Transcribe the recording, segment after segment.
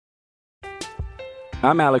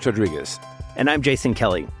I'm Alex Rodriguez. And I'm Jason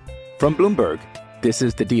Kelly. From Bloomberg, this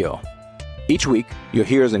is The Deal. Each week, you'll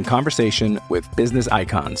hear us in conversation with business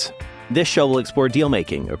icons. This show will explore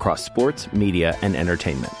deal-making across sports, media, and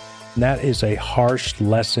entertainment. That is a harsh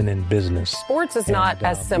lesson in business. Sports is not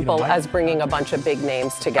as simple as bringing a bunch of big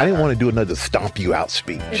names together. I didn't want to do another stomp you out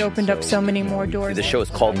speech. It opened up so many more doors. The show is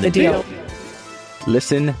called The Deal.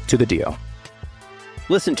 Listen to The Deal.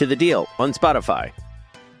 Listen to The Deal on Spotify.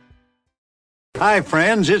 Hi,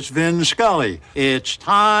 friends. It's Vin Scully. It's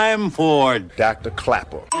time for Dr.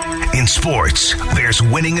 Clapper. In sports, there's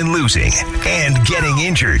winning and losing and getting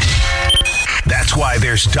injured. That's why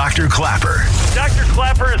there's Dr. Clapper. Dr.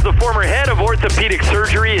 Clapper is the former head of orthopedic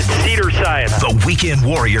surgery at Cedars-Sinai. The Weekend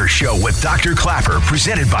Warrior Show with Dr. Clapper,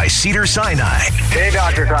 presented by Cedars-Sinai. Hey,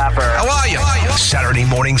 Dr. Clapper. How are you? Saturday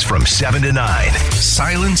mornings from 7 to 9.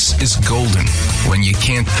 Silence is golden when you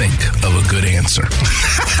can't think of a good answer.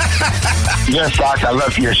 Yes, Doc, I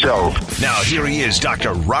love your show. Now, here he is,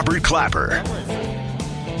 Dr. Robert Clapper.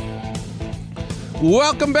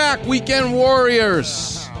 Welcome back, Weekend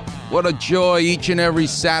Warriors. What a joy each and every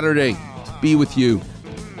Saturday to be with you,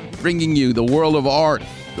 bringing you the world of art,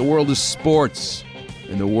 the world of sports,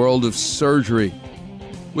 and the world of surgery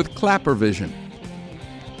with Clapper Vision,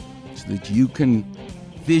 so that you can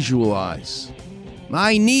visualize.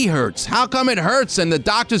 My knee hurts. How come it hurts? And the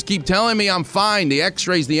doctors keep telling me I'm fine. The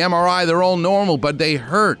x-rays, the MRI, they're all normal, but they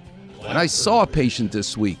hurt. And I saw a patient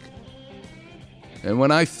this week. And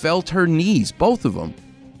when I felt her knees, both of them,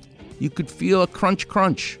 you could feel a crunch,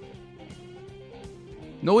 crunch.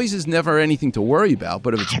 Noise is never anything to worry about,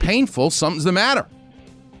 but if it's painful, something's the matter.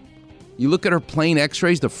 You look at her plain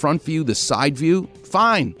x-rays, the front view, the side view,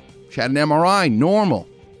 fine. She had an MRI, normal.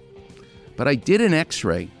 But I did an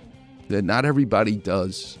x-ray that not everybody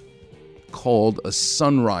does, called a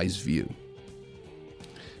sunrise view.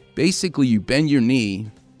 Basically, you bend your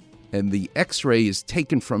knee, and the x-ray is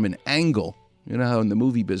taken from an angle. You know how in the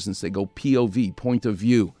movie business they go POV, point of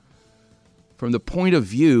view. From the point of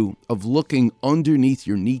view of looking underneath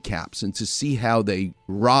your kneecaps and to see how they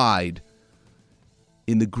ride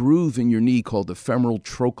in the groove in your knee called the femoral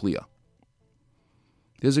trochlea.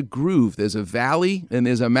 There's a groove, there's a valley, and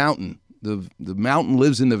there's a mountain. The mountain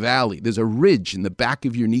lives in the valley. There's a ridge in the back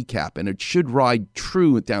of your kneecap, and it should ride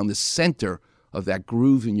true down the center of that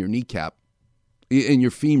groove in your kneecap, in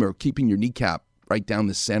your femur, keeping your kneecap right down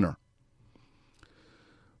the center.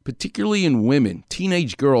 Particularly in women,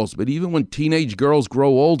 teenage girls, but even when teenage girls grow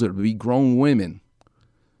older to be grown women,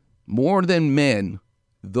 more than men,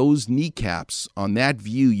 those kneecaps on that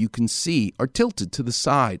view you can see are tilted to the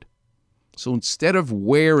side. So instead of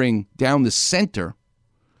wearing down the center,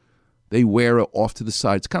 they wear it off to the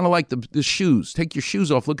side. It's kind of like the shoes. Take your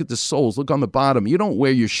shoes off, look at the soles, look on the bottom. You don't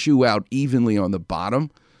wear your shoe out evenly on the bottom.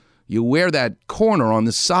 You wear that corner on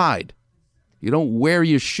the side. You don't wear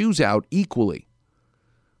your shoes out equally.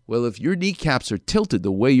 Well, if your kneecaps are tilted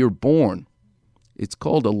the way you're born, it's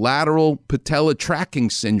called a lateral patella tracking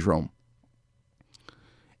syndrome.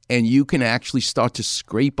 And you can actually start to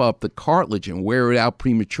scrape up the cartilage and wear it out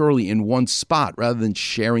prematurely in one spot rather than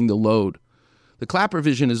sharing the load. The Clapper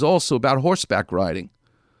Vision is also about horseback riding.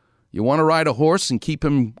 You want to ride a horse and keep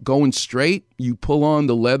him going straight, you pull on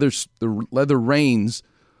the leather reins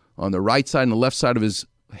on the right side and the left side of his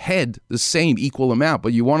head, the same equal amount.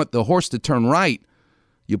 But you want the horse to turn right,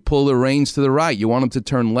 you pull the reins to the right. You want him to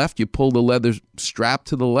turn left, you pull the leather strap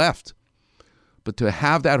to the left. But to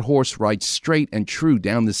have that horse ride straight and true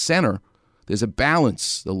down the center, there's a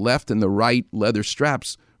balance. The left and the right leather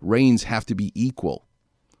straps, reins have to be equal.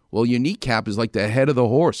 Well, your kneecap is like the head of the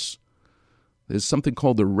horse. There's something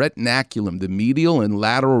called the retinaculum. The medial and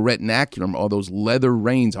lateral retinaculum are those leather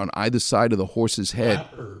reins on either side of the horse's head.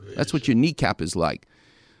 That's what your kneecap is like.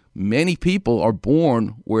 Many people are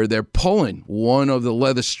born where they're pulling one of the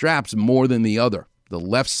leather straps more than the other. The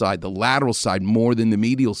left side, the lateral side more than the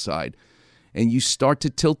medial side. And you start to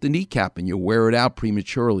tilt the kneecap and you wear it out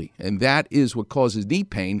prematurely. And that is what causes knee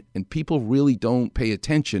pain, and people really don't pay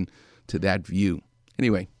attention to that view.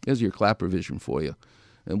 Anyway, there's your Clapper Vision for you.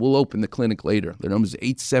 And we'll open the clinic later. The number is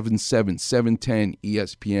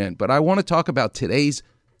 877-710-ESPN. But I want to talk about today's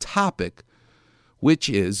topic, which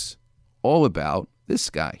is all about this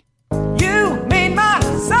guy. You made my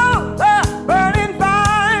soul a burning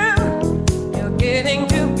fire. You're getting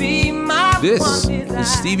to be my This is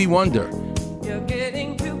Stevie Wonder.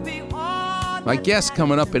 My guest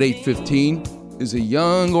coming up at 8:15 is a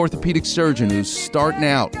young orthopedic surgeon who's starting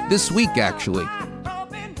out this week, actually.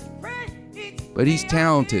 But he's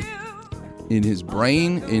talented in his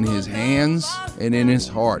brain, in his hands, and in his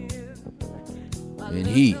heart. And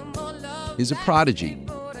he is a prodigy.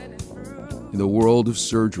 in the world of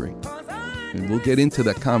surgery. And we'll get into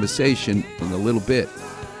that conversation in a little bit.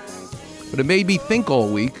 But it made me think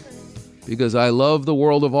all week because I love the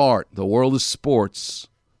world of art, the world of sports,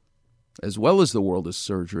 as well as the world of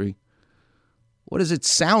surgery. What does it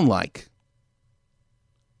sound like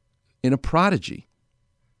in a prodigy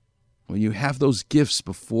when you have those gifts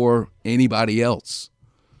before anybody else?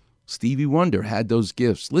 Stevie Wonder had those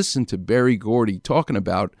gifts. Listen to Berry Gordy talking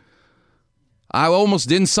about, I almost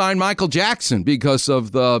didn't sign Michael Jackson because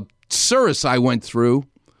of the service I went through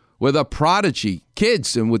with a prodigy,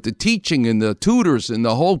 kids, and with the teaching and the tutors and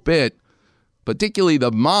the whole bit. Particularly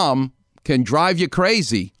the mom can drive you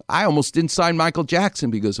crazy. I almost didn't sign Michael Jackson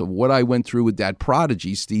because of what I went through with that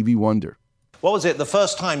prodigy, Stevie Wonder. What was it, the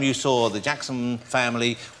first time you saw the Jackson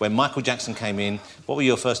family, when Michael Jackson came in, what were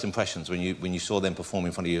your first impressions when you saw them perform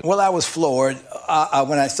in front of you? Well, I was floored.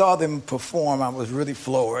 When I saw them perform, I was really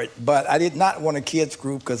floored. But I did not want a kids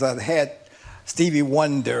group because I had Stevie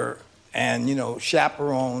Wonder and,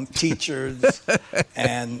 chaperone teachers,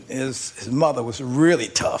 and his mother was really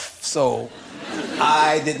tough. So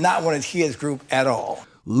I did not want a kids group at all.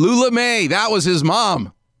 Lula May, that was his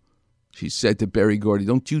mom. She said to Berry Gordy,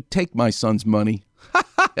 "Don't you take my son's money."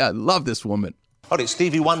 I love this woman. Oh,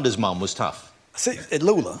 Stevie Wonder's mom was tough. See,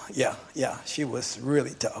 Lula, yeah, she was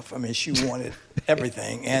really tough. I mean, she wanted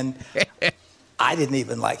everything, and I didn't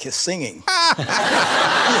even like his singing. I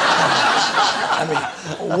mean,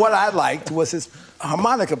 what I liked was his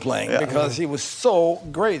harmonica playing because he was so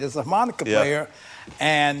great as a harmonica player,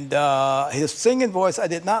 and his singing voice I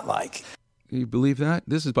did not like. Can you believe that?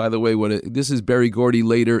 This is, by the way, this is Berry Gordy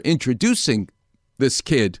later introducing this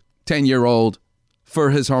kid, 10-year-old, for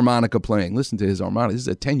his harmonica playing. Listen to his harmonica. This is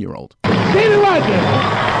a 10-year-old. Stevie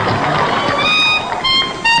Wonder.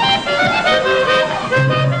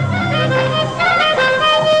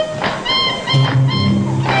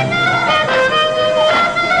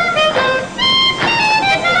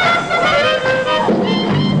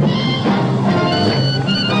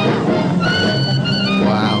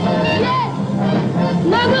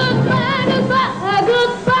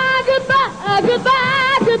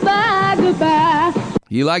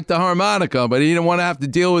 He liked the harmonica, but he didn't want to have to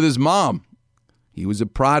deal with his mom. He was a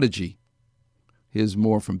prodigy. Here's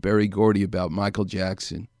more from Berry Gordy about Michael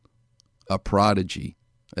Jackson, a prodigy,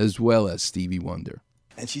 as well as Stevie Wonder.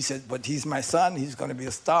 And she said, but he's my son, he's going to be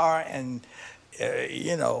a star, and,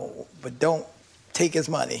 but don't take his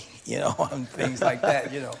money, and things like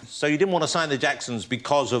that, So you didn't want to sign the Jacksons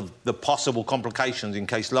because of the possible complications in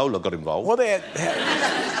case Lola got involved? Well, they had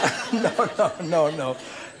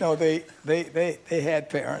No, they had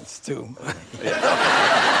parents, too.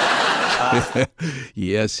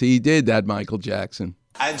 Yes, he did, that Michael Jackson.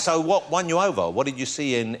 And so what won you over? What did you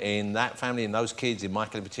see in that family and those kids, in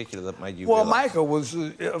Michael in particular, that made you realize? Michael was,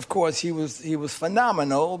 of course, he was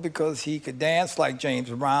phenomenal because he could dance like James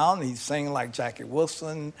Brown. He sang like Jackie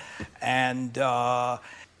Wilson. And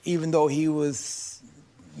even though he was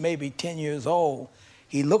maybe 10 years old,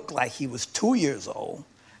 he looked like he was 2 years old.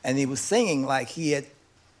 And he was singing like he had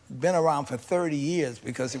been around for 30 years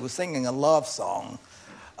because he was singing a love song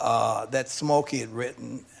that Smokey had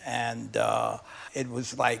written. And it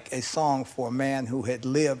was like a song for a man who had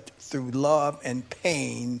lived through love and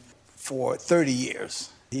pain for 30 years.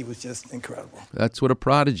 He was just incredible. That's what a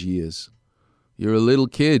prodigy is. You're a little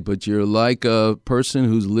kid, but you're like a person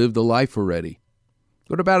who's lived a life already.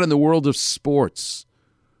 What about in the world of sports?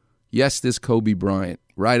 Yes, there's Kobe Bryant,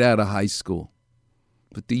 right out of high school.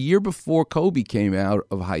 But the year before Kobe came out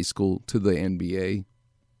of high school to the NBA,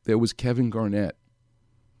 there was Kevin Garnett.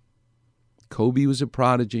 Kobe was a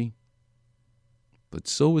prodigy, but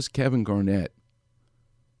so was Kevin Garnett.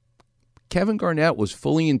 Kevin Garnett was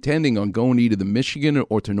fully intending on going either to Michigan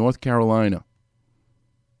or to North Carolina.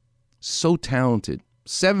 So talented.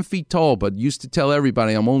 7 feet tall, but used to tell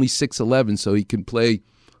everybody I'm only 6'11", so he can play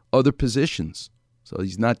other positions. So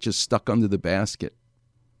he's not just stuck under the basket.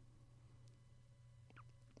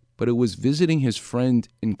 But it was visiting his friend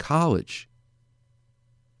in college.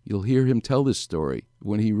 You'll hear him tell this story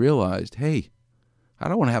when he realized, hey, I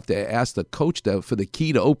don't want to have to ask the coach for the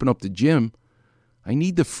key to open up the gym. I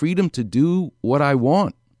need the freedom to do what I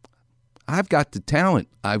want. I've got the talent.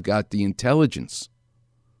 I've got the intelligence.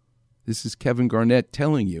 This is Kevin Garnett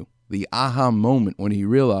telling you the aha moment when he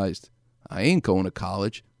realized, I ain't going to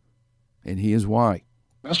college, and here's why.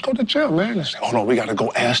 Let's go to the gym, man. Let's say, oh, no, we got to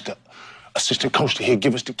go ask the assistant coach to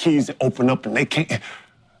give us the keys and open up, and they can't.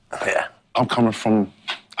 Yeah. I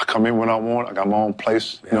come in when I want. I got my own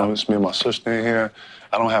place. Yeah. It's me and my sister in here.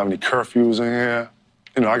 I don't have any curfews in here.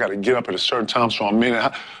 I got to get up at a certain time, so I'm in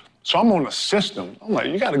it. So I'm on the system. I'm like,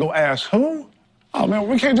 you got to go ask who? oh, man,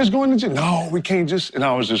 we can't just go in the gym. No, we can't just. And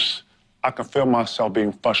I can feel myself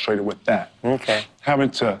being frustrated with that. Okay.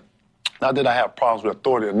 Having to, not that I have problems with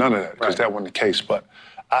authority or none of that, because that wasn't the case, but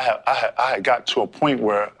I had got to a point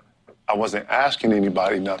where I wasn't asking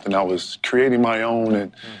anybody nothing. I was creating my own,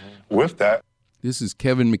 and with that. This is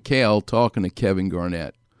Kevin McHale talking to Kevin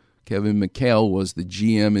Garnett. Kevin McHale was the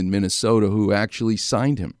GM in Minnesota who actually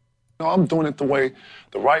signed him. I'm doing it the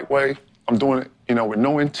right way. I'm doing it, with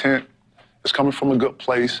no intent. It's coming from a good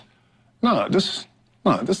place. This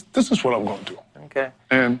is what I'm going to do. Okay.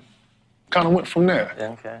 And kind of went from there.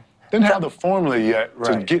 Okay. Didn't have the formula yet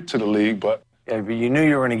to get to the league, but. Yeah, but you knew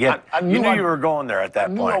you were going to get. You knew you were going there at that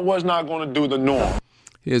point. I knew I was not going to do the norm.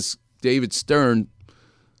 Here's David Stern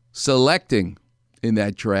selecting in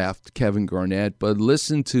that draft Kevin Garnett, but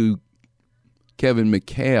listen to Kevin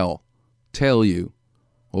McHale tell you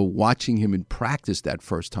what watching him in practice that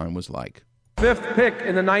first time was like. 5th pick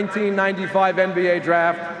in the 1995 NBA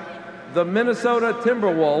draft, the Minnesota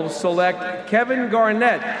Timberwolves select Kevin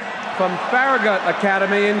Garnett from Farragut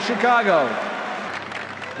Academy in Chicago.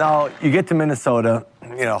 Now, you get to Minnesota,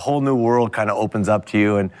 a whole new world kind of opens up to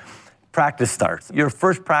you, and practice starts. Your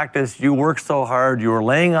first practice, you worked so hard, you were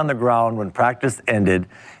laying on the ground when practice ended.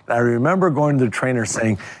 And I remember going to the trainer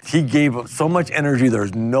saying he gave up so much energy,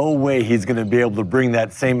 there's no way he's going to be able to bring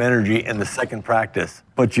that same energy in the second practice.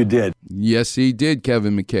 But you did. Yes, he did,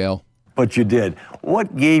 Kevin McHale. But you did.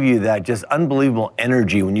 What gave you that just unbelievable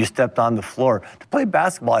energy when you stepped on the floor to play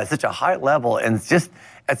basketball at such a high level and just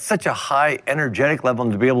at such a high energetic level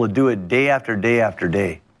and to be able to do it day after day after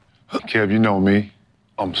day? Kev, you know me.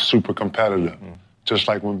 I'm super competitive. Just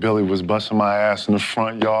like when Billy was busting my ass in the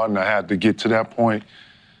front yard and I had to get to that point,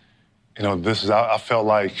 I felt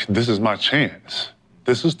like this is my chance.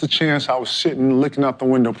 This is the chance I was sitting, looking out the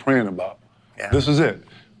window, praying about. Yeah. This is it.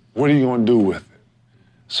 What are you going to do with it?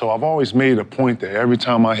 So I've always made a point that every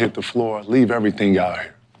time I hit the floor, leave everything out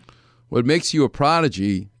here. What makes you a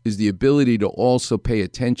prodigy is the ability to also pay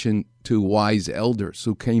attention to wise elders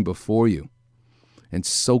who came before you and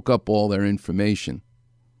soak up all their information.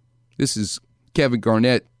 This is Kevin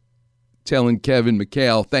Garnett telling Kevin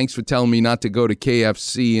McHale, thanks for telling me not to go to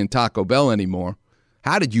KFC and Taco Bell anymore.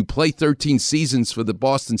 How did you play 13 seasons for the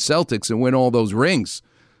Boston Celtics and win all those rings?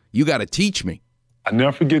 You got to teach me. I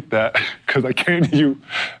never forget that because I came to you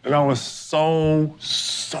and I was so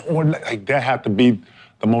like that had to be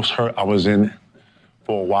the most hurt I was in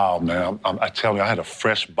for a while, man. I tell you, I had a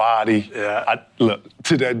fresh body. Yeah. Look,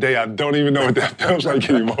 to that day, I don't even know what that feels like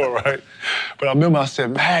anymore, right? But I remember I said,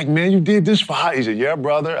 Mag, man, you did this for how? He said, yeah,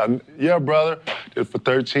 brother. Yeah, brother. Did it for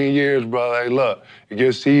 13 years, brother. Hey, look, it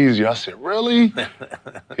gets easier. I said, really?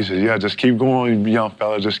 He said, yeah, just keep going, young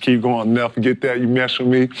fella. Just keep going. Never forget that. You mess with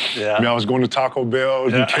me. Yeah. I was going to Taco Bell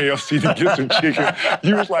and KFC to get some chicken.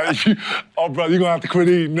 You was like, oh, brother, you're going to have to quit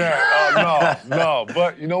eating that. No.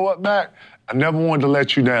 But you know what, Mac? I never wanted to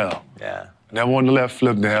let you down. Yeah. I never wanted to let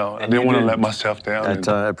Flip down. I didn't want to let myself down.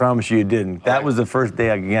 I promise you didn't. That was the first day,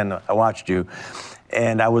 again, I watched you.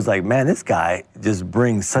 And I was like, man, this guy just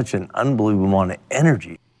brings such an unbelievable amount of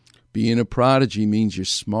energy. Being a prodigy means you're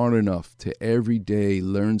smart enough to every day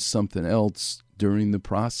learn something else during the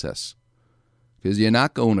process. Because you're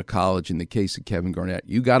not going to college in the case of Kevin Garnett.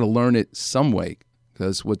 You got to learn it some way.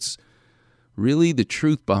 Because what's really the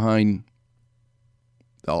truth behind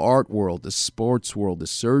the art world, the sports world, the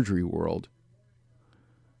surgery world,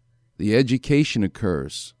 the education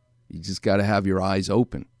occurs. You just got to have your eyes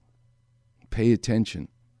open. Pay attention.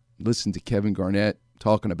 Listen to Kevin Garnett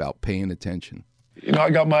talking about paying attention.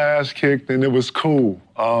 I got my ass kicked, and it was cool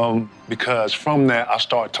because from that, I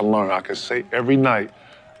started to learn. I could say every night,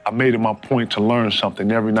 I made it my point to learn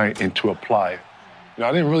something every night and to apply it.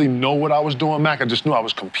 I didn't really know what I was doing, Mac. I just knew I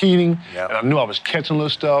was competing, and I knew I was catching little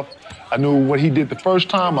stuff. I knew what he did the first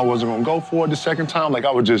time, I wasn't going to go for it the second time. Like,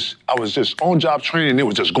 I was just on-job training, and it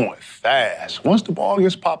was just going fast. Once the ball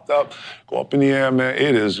gets popped up, go up in the air, man,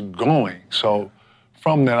 it is going. So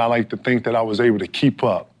from that, I like to think that I was able to keep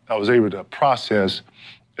up. I was able to process.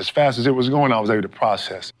 As fast as it was going, I was able to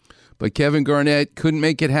process. But Kevin Garnett couldn't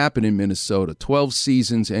make it happen in Minnesota. 12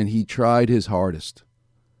 seasons, and he tried his hardest.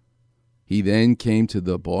 He then came to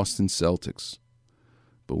the Boston Celtics.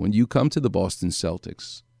 But when you come to the Boston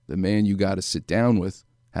Celtics, the man you got to sit down with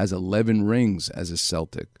has 11 rings as a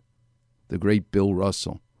Celtic, the great Bill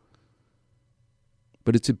Russell.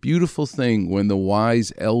 But it's a beautiful thing when the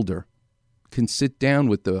wise elder can sit down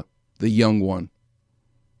with the young one.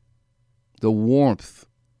 The warmth,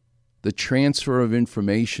 the transfer of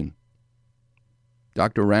information.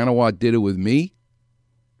 Dr. Ranawat did it with me,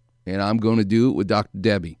 and I'm going to do it with Dr.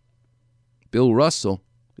 Debbie. Bill Russell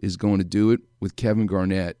is going to do it with Kevin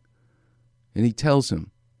Garnett. And he tells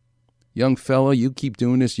him, young fella, you keep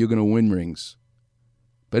doing this, you're going to win rings.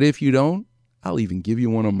 But if you don't, I'll even give you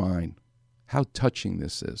one of mine. How touching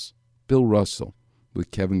this is. Bill Russell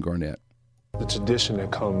with Kevin Garnett. The tradition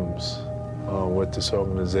that comes with this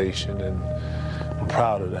organization, and I'm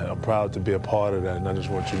proud of that. I'm proud to be a part of that, and I just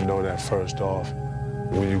want you to know that first off.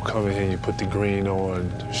 When you come in here and you put the green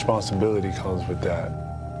on, responsibility comes with that.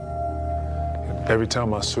 Every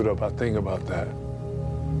time I suit up, I think about that.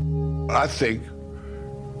 I think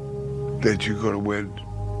that you're going to win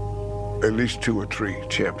at least 2 or 3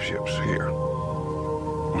 championships here.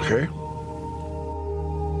 Okay?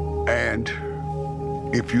 And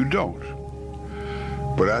if you don't,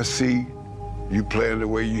 but I see you playing the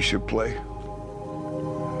way you should play,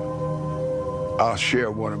 I'll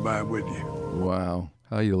share one of mine with you. Wow.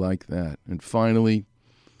 How you like that? And finally,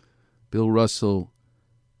 Bill Russell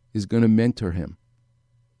is going to mentor him.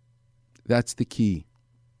 That's the key.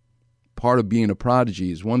 Part of being a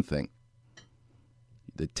prodigy is one thing.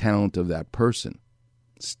 The talent of that person.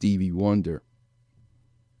 Stevie Wonder,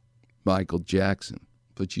 Michael Jackson.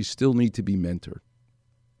 But you still need to be mentored.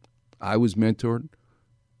 I was mentored,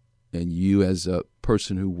 and you as a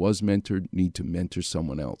person who was mentored need to mentor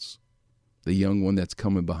someone else. The young one that's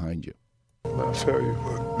coming behind you. I feel you.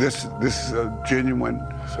 This is a genuine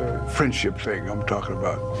friendship thing I'm talking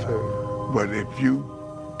about. But if you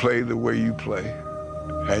play the way you play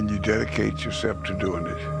and you dedicate yourself to doing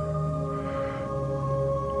it,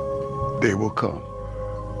 they will come.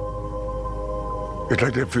 It's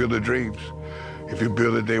like that field of dreams. If you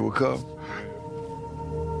build it, they will come.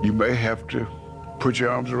 You may have to put your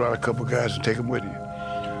arms around a couple guys and take them with you.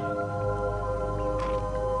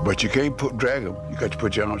 But you can't drag them. You got to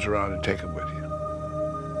put your arms around and take them with you.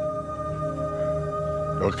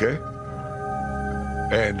 Okay?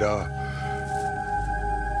 And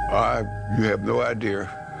you have no idea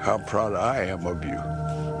how proud I am of you.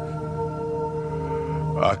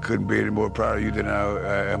 I couldn't be any more proud of you than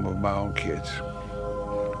I am of my own kids.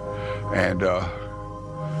 And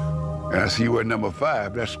I see you at number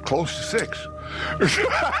 5. That's close to 6.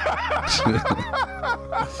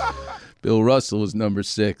 Bill Russell is number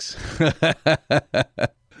 6.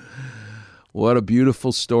 What a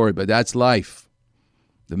beautiful story, but that's life.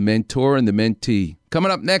 The mentor and the mentee.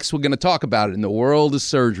 Coming up next, we're going to talk about it in the world of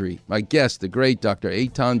surgery. My guest, the great Dr.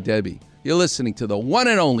 Eitan Debby. You're listening to the one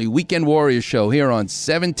and only Weekend Warrior Show here on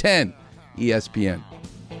 710 ESPN.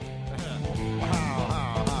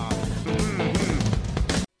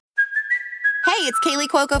 Hey, it's Kaylee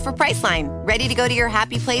Cuoco for Priceline. Ready to go to your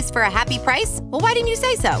happy place for a happy price? Well, why didn't you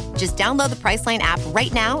say so? Just download the Priceline app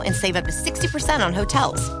right now and save up to 60% on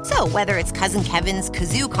hotels. So whether it's Cousin Kevin's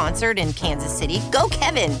Kazoo Concert in Kansas City, go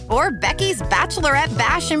Kevin, or Becky's Bachelorette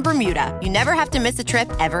Bash in Bermuda, you never have to miss a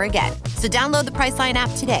trip ever again. So download the Priceline app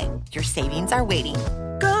today. Your savings are waiting.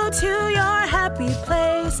 Go to your happy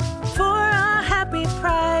place for a happy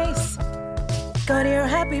price. Go to your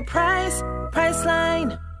happy price,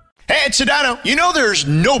 Priceline. Hey, it's Sedano. You know there's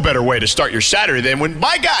no better way to start your Saturday than when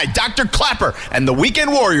my guy, Dr. Clapper, and the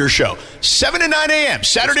Weekend Warrior Show, 7 to 9 a.m.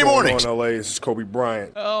 Saturday mornings. What's going on, LA? This is Kobe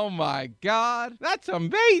Bryant. Oh, my God. That's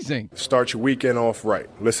amazing. Start your weekend off right.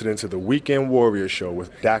 Listening to the Weekend Warrior Show with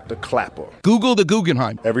Dr. Clapper. Google the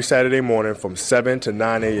Guggenheim. Every Saturday morning from 7 to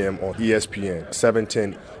 9 a.m. on ESPN,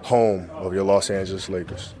 710, home of your Los Angeles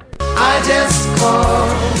Lakers. I just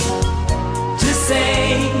called to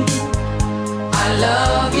say I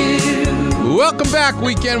love you. Welcome back,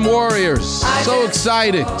 Weekend Warriors. So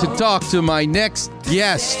excited to talk to my next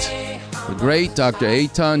guest, the great Dr.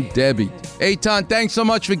 Eitan Debby. Eitan, thanks so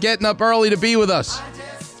much for getting up early to be with us.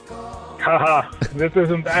 Haha, this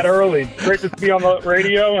isn't that early. Great to be on the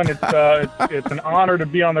radio, and it's an honor to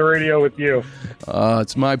be on the radio with you.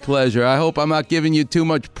 It's my pleasure. I hope I'm not giving you too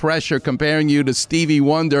much pressure comparing you to Stevie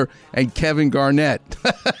Wonder and Kevin Garnett.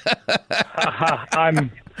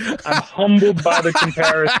 I'm humbled by the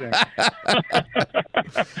comparison.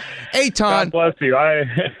 Eitan, God bless you.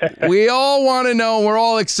 We all want to know. We're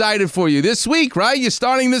all excited for you this week, right? You're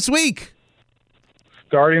starting this week.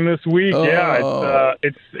 Starting this week, yeah.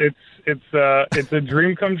 It's a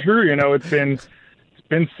dream come true. You know, it's been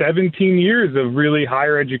 17 years of really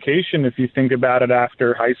higher education, if you think about it,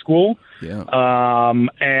 after high school. Yeah.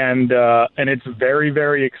 And it's very,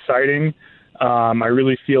 very exciting. I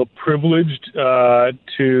really feel privileged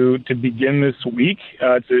to begin this week.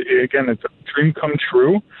 It's a dream come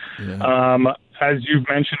true. Yeah. As you've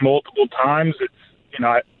mentioned multiple times,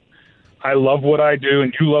 I love what I do,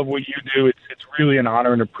 and you love what you do. It's really an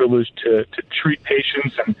honor and a privilege to treat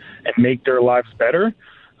patients and make their lives better.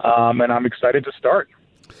 And I'm excited to start.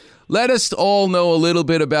 Let us all know a little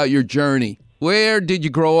bit about your journey. Where did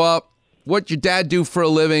you grow up? what your dad do for a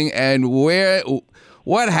living, and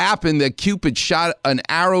what happened that Cupid shot an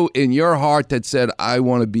arrow in your heart that said, I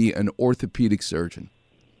want to be an orthopedic surgeon?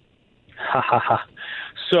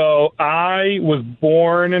 So I was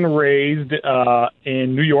born and raised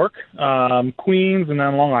in New York, Queens, and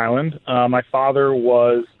then Long Island. My father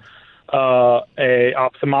was a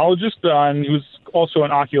ophthalmologist, and he was also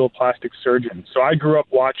an oculoplastic surgeon. So I grew up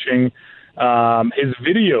watching his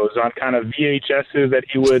videos on kind of VHSs that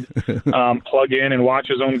he would plug in and watch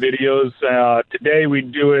his own videos. Today we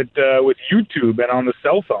do it with YouTube and on the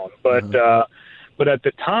cell phone, but at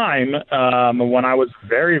the time, when I was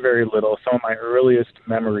very, very little, some of my earliest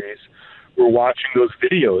memories were watching those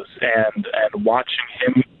videos and watching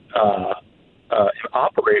him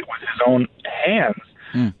operate with his own hands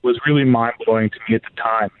was really mind-blowing to me at the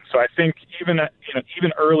time. So I think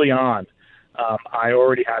even early on, I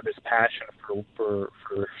already had this passion for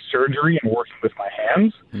surgery and working with my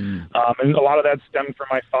hands. And a lot of that stemmed from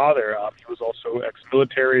my father. He was also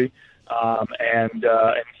ex-military, and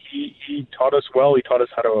he taught us well. He taught us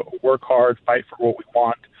how to work hard, fight for what we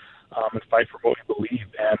want, and fight for what we believe.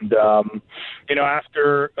 And,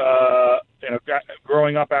 after,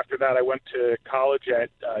 growing up after that, I went to college at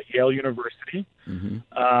Yale University.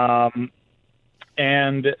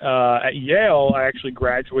 And at Yale, I actually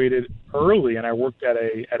graduated early, and I worked at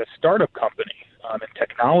a startup company in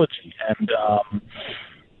technology. And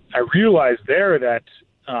I realized there that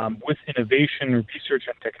with innovation, research,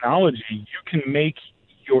 and technology, you can make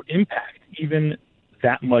your impact even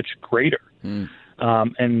that much greater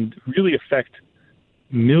and really affect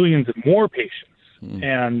millions of more patients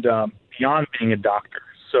and beyond being a doctor.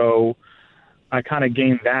 So I kind of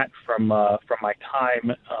gained that from my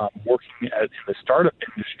time working in the startup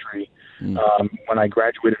industry when I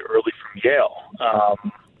graduated early from Yale.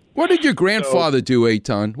 What did your grandfather do,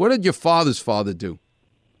 Eitan? What did your father's father do?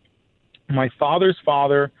 My father's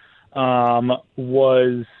father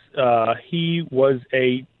was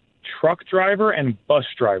a truck driver and bus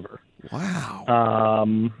driver. Wow.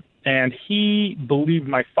 And he believed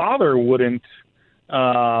my father wasn't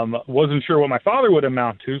sure what my father would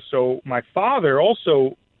amount to, so my father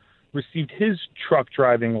also received his truck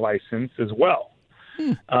driving license as well.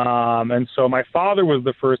 And so my father was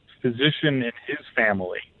the first physician in his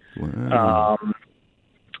family. Wow.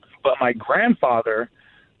 But my grandfather,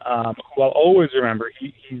 who I'll always remember,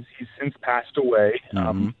 he's since passed away,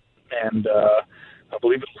 and I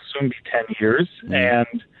believe it will soon be 10 years.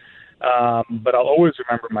 But I'll always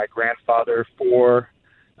remember my grandfather for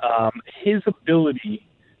his ability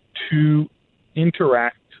to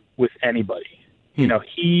interact with anybody. You know,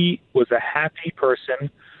 he was a happy person,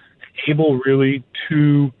 able really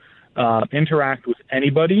to interact with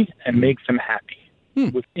anybody and make them happy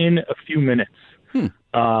within a few minutes.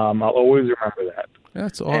 I'll always remember that.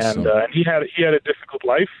 That's awesome. And he had a difficult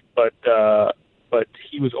life, but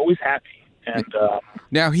he was always happy. And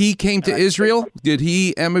now he came to Israel. Did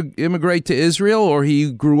he immigrate to Israel, or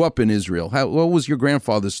he grew up in Israel? What was your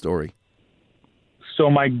grandfather's story? So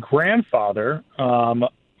my grandfather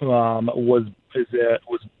was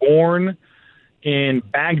born in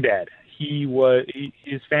Baghdad.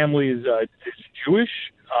 His family is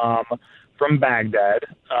Jewish from Baghdad.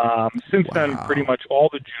 Since then, pretty much all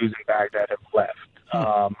the Jews in Baghdad have left.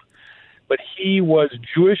 But he was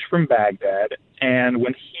Jewish from Baghdad, and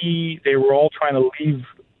when they were all trying to leave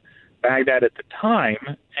Baghdad at the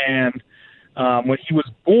time, and when he was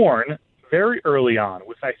born, very early on,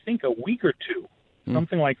 with I think a week or two,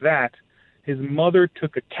 something like that, his mother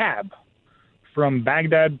took a cab from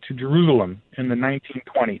Baghdad to Jerusalem in the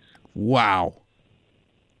 1920s. Wow.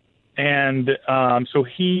 And so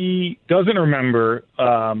he doesn't remember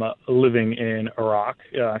living in Iraq.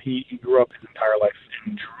 He grew up his entire life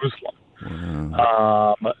in Jerusalem.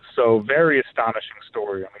 Wow. So very astonishing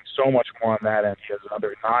story. I mean, so much more on that end. He has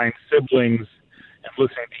another 9 siblings, and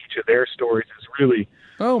listening to each of their stories is really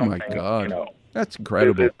my God, that's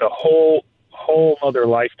incredible. The whole other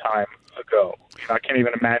lifetime ago. I can't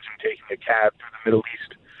even imagine taking a cab through the Middle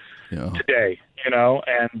East today.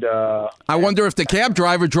 And I wonder if the cab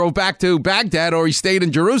driver drove back to Baghdad or he stayed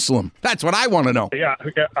in Jerusalem. That's what I want to know. Yeah,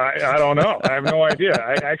 I don't know. I have no idea.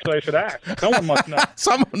 I should ask. Someone must know.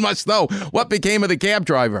 Someone must know. What became of the cab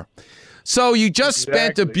driver? So you just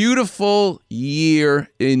spent a beautiful year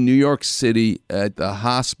in New York City at the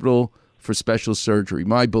Hospital for Special Surgery,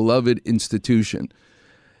 my beloved institution.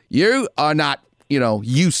 You are not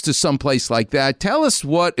used to some place like that. Tell us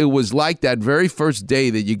what it was like that very first day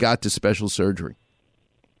that you got to special surgery.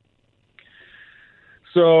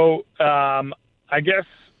 So I guess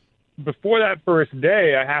before that first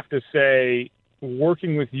day, I have to say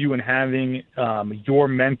working with you and having your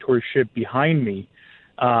mentorship behind me,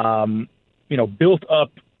 built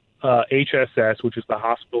up HSS, which is the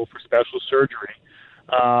Hospital for Special Surgery,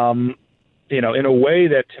 in a way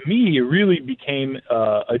that to me it really became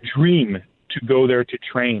a dream to go there to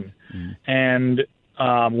train. And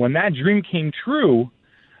when that dream came true,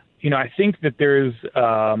 I think that there's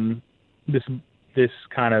this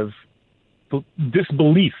kind of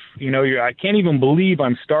disbelief. I can't even believe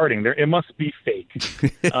I'm starting there. It must be fake.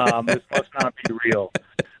 This must not be real.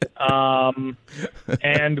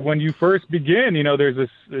 And when you first begin, there's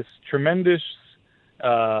this tremendous,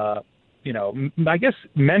 I guess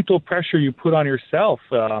mental pressure you put on yourself.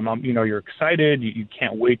 You're excited. You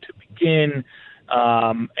can't wait to begin.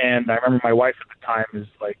 And I remember my wife at the time is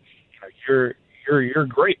like, you're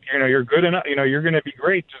great. You're good enough. You're going to be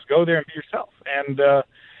great. Just go there and be yourself.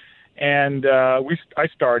 And I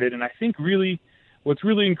started, and I think really what's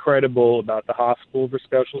really incredible about the Hospital for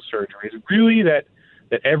Special Surgery is really that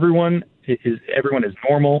everyone is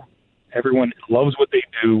normal. Everyone loves what they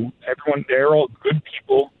do. They're all good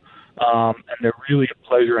people, and they're really a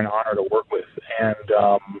pleasure and honor to work with. And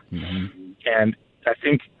I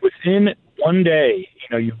think within one day,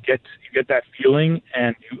 you get that feeling,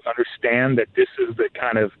 and you understand that this is the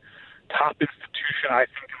kind of top institution, I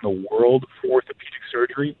think, in the world for orthopedic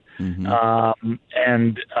surgery.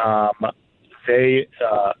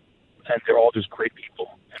 They're all just great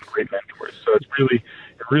people and great mentors. So it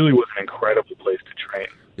really was an incredible place to train.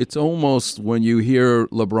 It's almost when you hear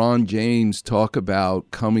LeBron James talk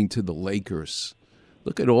about coming to the Lakers,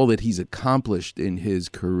 look at all that he's accomplished in his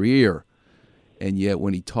career. And yet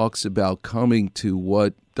when he talks about coming to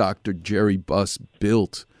what Dr. Jerry Buss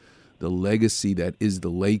built, the legacy that is the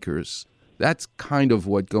Lakers, that's kind of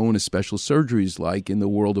what going to special surgery is like in the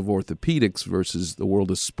world of orthopedics versus the world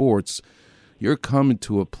of sports. You're coming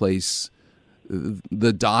to a place,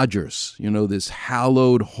 the Dodgers, this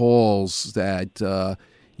hallowed halls that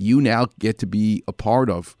you now get to be a part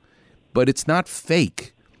of. But it's not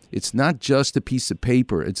fake. It's not just a piece of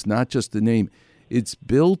paper. It's not just the name. It's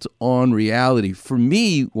built on reality. For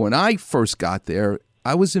me, when I first got there,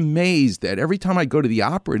 I was amazed that every time I go to the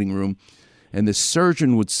operating room and the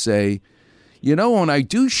surgeon would say, when I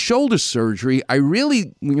do shoulder surgery, I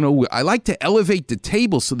really, I like to elevate the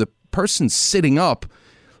table so the person's sitting up.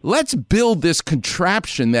 Let's build this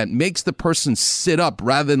contraption that makes the person sit up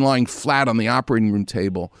rather than lying flat on the operating room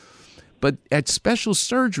table. But at special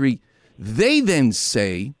surgery, they then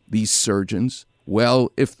say, these surgeons,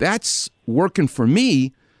 well, if that's working for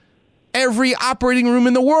me, every operating room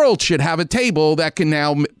in the world should have a table that can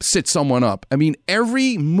now sit someone up. I mean,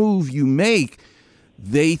 every move you make,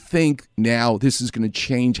 they think now this is going to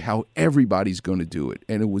change how everybody's going to do it.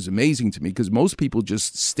 And it was amazing to me because most people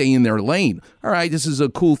just stay in their lane. All right, this is a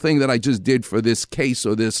cool thing that I just did for this case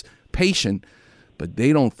or this patient. But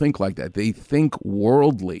they don't think like that. They think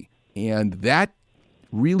worldly. And that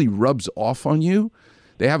really rubs off on you.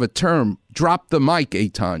 They have a term, drop the mic,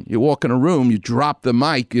 Eitan. You walk in a room, you drop the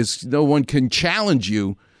mic, no one can challenge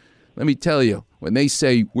you. Let me tell you, when they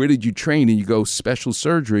say, where did you train? And you go, special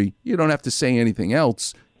surgery, you don't have to say anything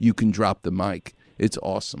else. You can drop the mic. It's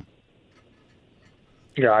awesome.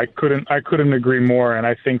 Yeah, I couldn't agree more. And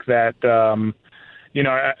I think that,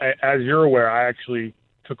 as you're aware, I actually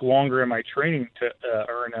took longer in my training to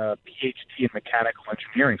earn a PhD in mechanical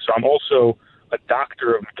engineering. So I'm also a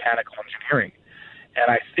doctor of mechanical engineering. And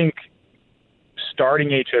I think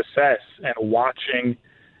starting HSS and watching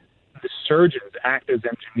the surgeons act as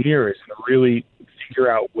engineers and really figure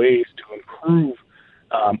out ways to improve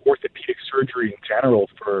orthopedic surgery in general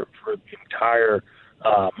for the entire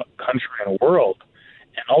country and world,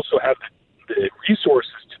 and also have the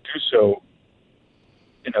resources to do so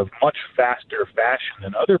in a much faster fashion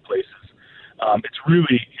than other places. It's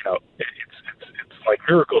really, it's like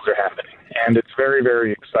miracles are happening, and it's very,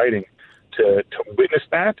 very exciting to witness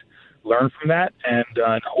that, learn from that, and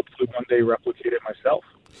hopefully one day replicate it myself.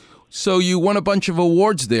 So you won a bunch of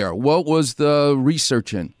awards there. What was the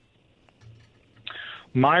research in?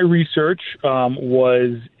 My research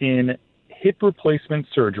was in hip replacement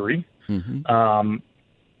surgery. Mm-hmm.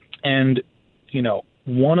 And,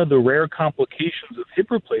 one of the rare complications of hip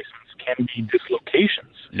replacements can be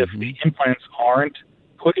dislocations if the implants aren't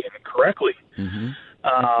put in correctly.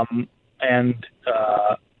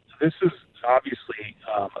 This is obviously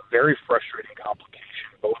a very frustrating complication,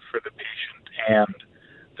 both for the patient and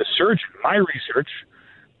the surgeon. My research,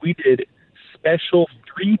 we did special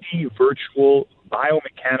 3D virtual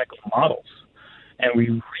biomechanical models, and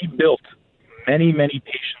we rebuilt many, many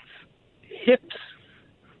patients' hips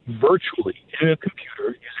virtually in a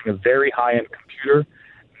computer using a very high-end computer.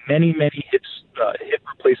 Many, many hips hip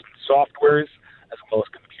replacement softwares as well as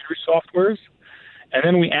computer softwares. And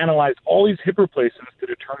then we analyzed all these hip replacements to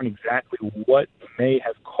determine exactly what may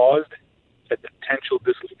have caused a potential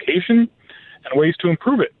dislocation and ways to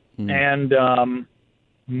improve it. And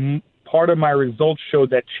part of my results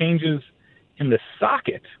showed that changes in the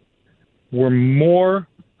socket were more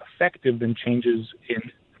effective than changes in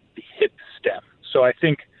the hip stem. So I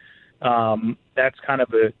think that's kind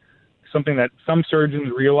of something that some surgeons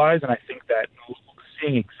realize, and I think that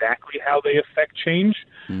seeing exactly how they affect change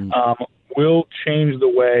will change the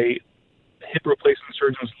way hip replacement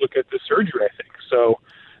surgeons look at the surgery, I think. So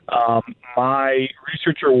my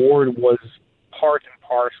researcher award was part and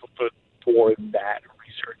parcel for that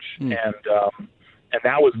research. And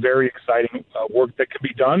that was very exciting work that could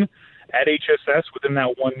be done at HSS within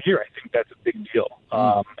that 1 year. I think that's a big deal.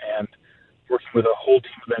 And working with a whole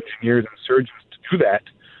team of engineers and surgeons to do that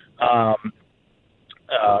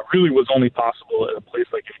really was only possible at a place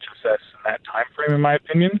like HSS in that time frame, in my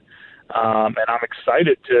opinion. And I'm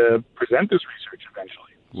excited to present this research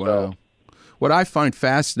eventually. Wow. What I find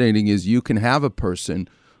fascinating is you can have a person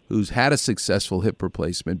who's had a successful hip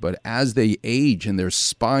replacement, but as they age and their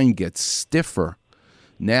spine gets stiffer,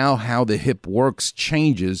 now how the hip works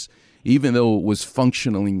changes, even though it was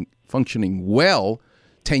functioning well.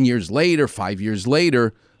 10 years later, 5 years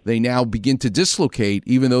later, they now begin to dislocate,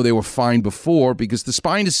 even though they were fine before, because the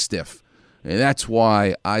spine is stiff. And that's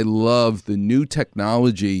why I love the new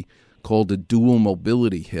technology called the dual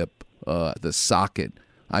mobility hip, the socket.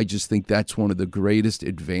 I just think that's one of the greatest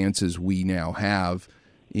advances we now have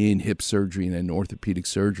in hip surgery and in orthopedic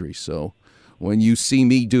surgery. So when you see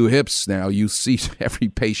me do hips now, you see every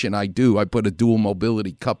patient I do, I put a dual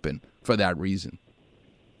mobility cup in for that reason.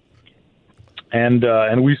 And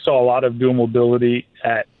we saw a lot of dual mobility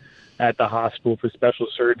at the hospital for special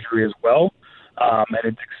surgery as well. And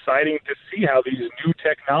it's exciting to see how these new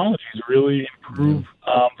technologies really improve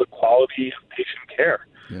the quality of patient care.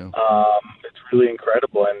 It's really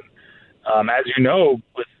incredible. And as you know,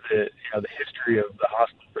 with the history of the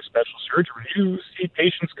hospital for special surgery, you see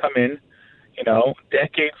patients come in,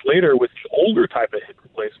 decades later with the older type of hip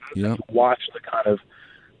replacements. And you watch the kind of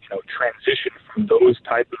transition from those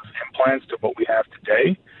type of implants to what we have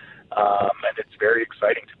today. And it's very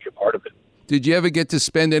exciting to be a part of it. Did you ever get to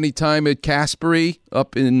spend any time at Caspary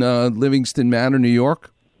up in Livingston Manor, New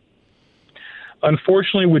York?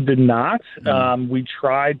 Unfortunately, we did not. We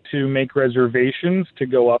tried to make reservations to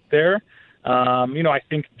go up there. I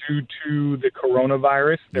think due to the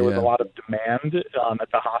coronavirus, there was a lot of demand at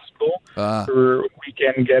the hospital for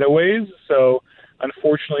weekend getaways. So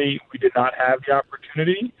unfortunately, we did not have the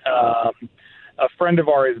opportunity. A friend of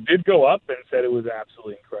ours did go up and said it was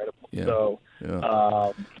absolutely incredible.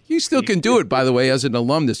 You still can do it, by the way, as an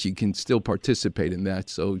alumnus. You can still participate in that.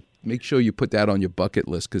 So make sure you put that on your bucket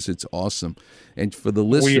list because it's awesome. And for the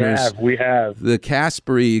listeners, we have. The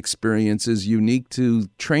Caspary experience is unique to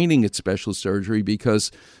training at special surgery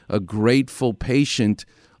because a grateful patient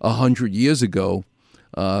 100 years ago,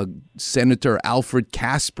 Senator Alfred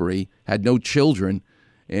Caspary, had no children.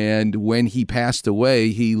 And when he passed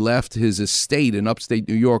away, he left his estate in upstate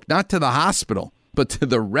New York, not to the hospital, but to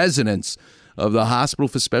the residents of the hospital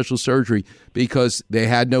for special surgery because they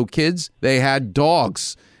had no kids, they had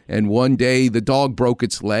dogs. And one day the dog broke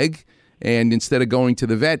its leg, and instead of going to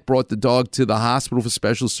the vet, brought the dog to the hospital for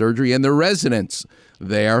special surgery, and the residents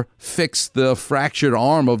there fixed the fractured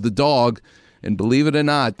arm of the dog. And believe it or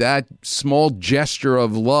not, that small gesture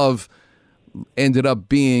of love ended up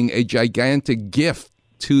being a gigantic gift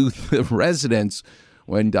to the residents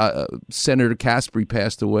when Senator Caspary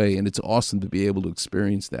passed away, and it's awesome to be able to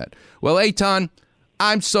experience that. Well, Eitan,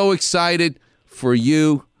 I'm so excited for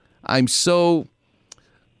you. I'm so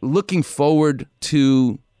looking forward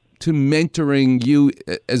to mentoring you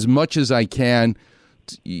as much as I can.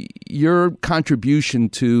 Your contribution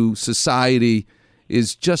to society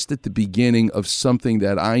is just at the beginning of something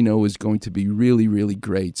that I know is going to be really, really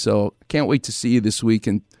great. So I can't wait to see you this week,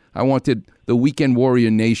 and I wanted the Weekend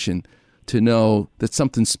Warrior Nation to know that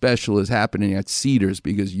something special is happening at Cedars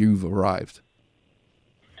because you've arrived.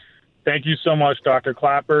 Thank you so much, Dr.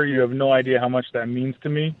 Clapper. You have no idea how much that means to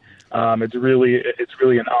me. It's really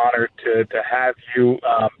an honor to have you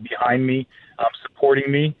behind me, supporting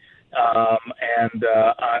me, and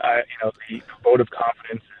the vote of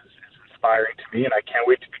confidence is inspiring to me, and I can't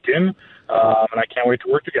wait to begin, and I can't wait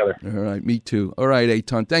to work together. All right, me too. All right,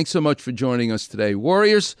 Eitan, thanks so much for joining us today.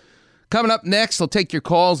 Warriors, coming up next, I'll take your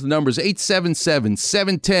calls. The number is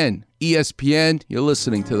 877-710-ESPN. You're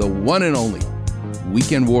listening to the one and only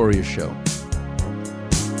Weekend Warrior Show.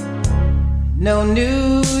 No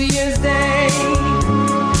New Year's Day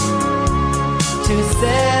to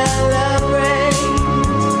celebrate.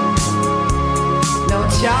 No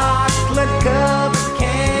chocolate covered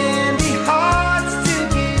candy hearts to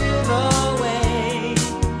give away.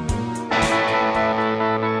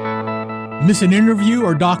 Miss an interview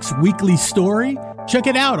or Doc's weekly story? Check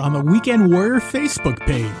it out on the Weekend Warrior Facebook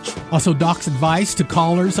page. Also, Doc's advice to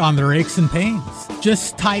callers on their aches and pains.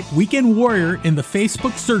 Just type Weekend Warrior in the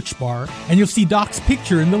Facebook search bar and you'll see Doc's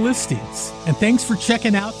picture in the listings. And thanks for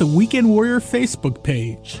checking out the Weekend Warrior Facebook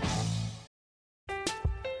page.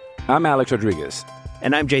 I'm Alex Rodriguez.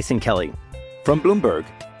 And I'm Jason Kelly. From Bloomberg,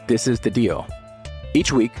 this is The Deal.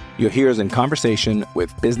 Each week, you'll hear us in conversation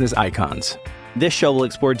with business icons. This show will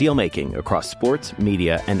explore deal-making across sports,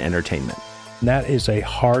 media, and entertainment. That is a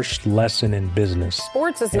harsh lesson in business.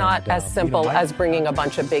 Sports is not as simple as bringing a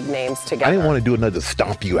bunch of big names together. I didn't want to do another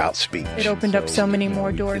stomp you out speech. It opened up so many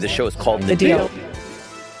more doors. The show is called The Deal.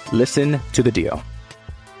 Listen to The Deal.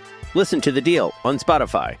 Listen to The Deal on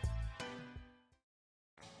Spotify.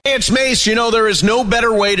 Hey, it's Mace. You know, there is no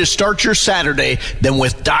better way to start your Saturday than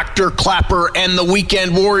with Dr. Clapper and the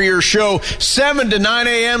Weekend Warrior Show, 7 to 9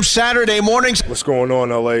 a.m. Saturday mornings. What's going on,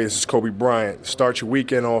 LA? This is Kobe Bryant. Start your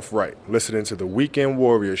weekend off right. Listening to the Weekend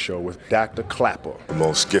Warrior Show with Dr. Clapper. The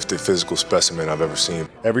most gifted physical specimen I've ever seen.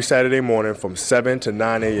 Every Saturday morning from 7 to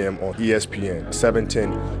 9 a.m. on ESPN,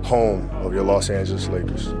 710, home of your Los Angeles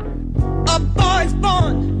Lakers. A boy's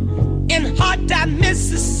born in hot-dot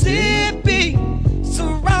Mississippi,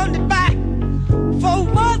 surrounded by four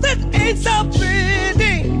walls that ain't so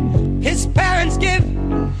pretty. His parents give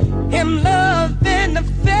him love and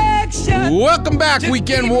affection. Welcome back,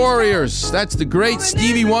 Weekend Warriors. That's the great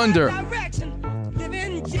Stevie Wonder.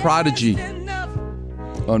 A prodigy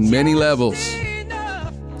on many levels.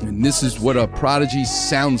 And this is what a prodigy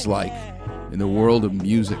sounds like in the world of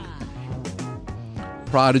music.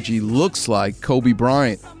 Prodigy looks like Kobe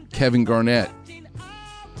Bryant, Kevin Garnett.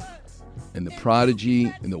 And the prodigy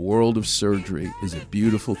in the world of surgery is a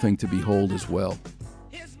beautiful thing to behold as well.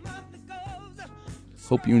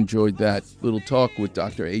 Hope you enjoyed that little talk with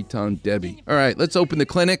Dr. Eitan Debby. All right, let's open the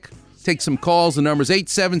clinic, take some calls. The number's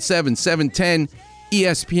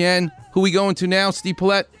 877-710-ESPN. Who we going to now, Steve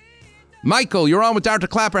Paulette? Michael, you're on with Dr.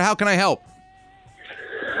 Clapper. How can I help?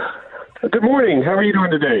 Good morning. How are you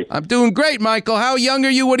doing today? I'm doing great, Michael. How young are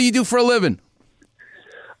you? What do you do for a living?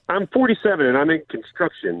 I'm 47 and I'm in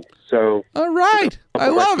construction. So, all right. I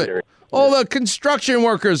love it. All the construction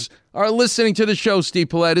workers are listening to the show, Steve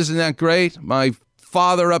Paulette. Isn't that great? My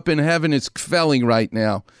father up in heaven is felling right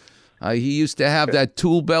now. He used to have that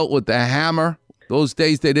tool belt with the hammer. Those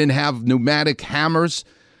days they didn't have pneumatic hammers.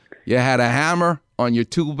 You had a hammer on your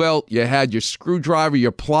tool belt. You had your screwdriver,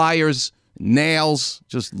 your pliers, nails.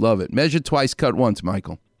 Just love it. Measure twice, cut once,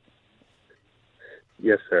 Michael.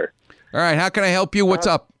 Yes, sir. All right. How can I help you? What's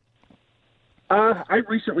up? I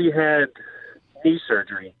recently had knee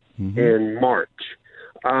surgery in March.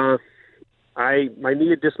 My knee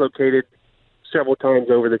had dislocated several times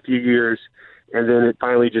over the few years, and then it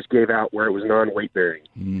finally just gave out where it was non-weight bearing.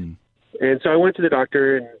 And so I went to the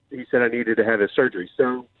doctor, and he said I needed to have a surgery.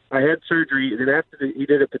 So I had surgery, and then after he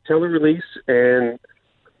did a patella release and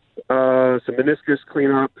some meniscus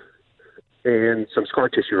cleanup and some scar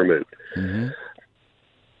tissue removed.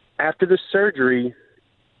 After the surgery,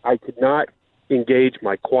 I could not engage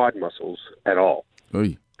my quad muscles at all.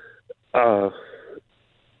 Oy.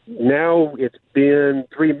 Now it's been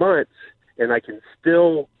 3 months, and I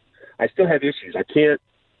still have issues. I can't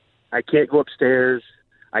go upstairs.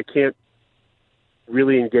 I can't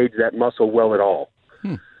really engage that muscle well at all.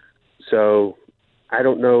 So I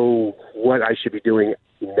don't know what I should be doing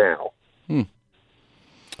now.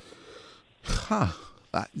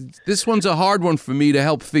 This one's a hard one for me to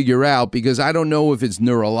help figure out because I don't know if it's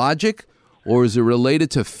neurologic or is it related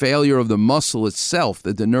to failure of the muscle itself,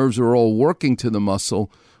 that the nerves are all working to the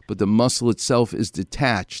muscle, but the muscle itself is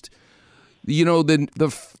detached. You know,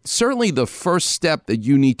 certainly the first step that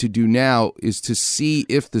you need to do now is to see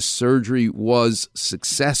if the surgery was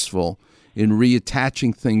successful in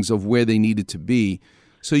reattaching things of where they needed to be.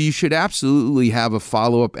 So you should absolutely have a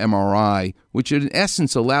follow-up MRI, which in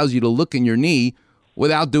essence allows you to look in your knee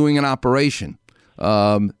without doing an operation.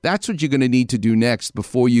 That's what you're going to need to do next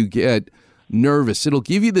before you get nervous. It'll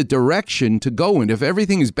give you the direction to go in. If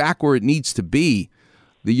everything is back where it needs to be,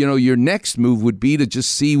 your next move would be to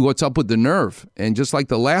just see what's up with the nerve. And just like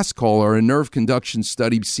the last caller, a nerve conduction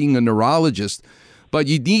study, seeing a neurologist. But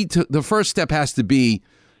you need to, the first step has to be,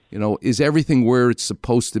 is everything where it's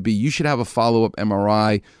supposed to be? You should have a follow-up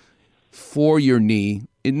MRI for your knee.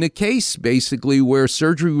 In the case, basically, where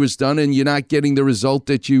surgery was done and you're not getting the result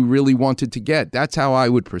that you really wanted to get. That's how I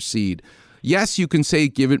would proceed. Yes, you can say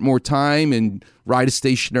give it more time and ride a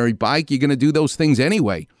stationary bike. You're going to do those things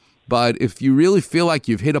anyway. But if you really feel like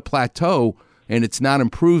you've hit a plateau and it's not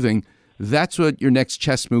improving, that's what your next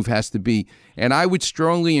chest move has to be. And I would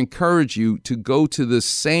strongly encourage you to go to the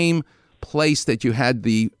same place that you had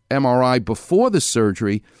the MRI before the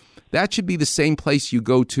surgery. That should be the same place you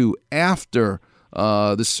go to after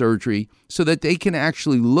the surgery so that they can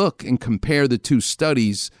actually look and compare the two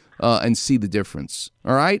studies and see the difference.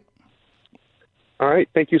 All right? All right.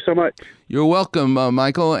 Thank you so much. You're welcome,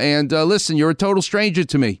 Michael. And listen, you're a total stranger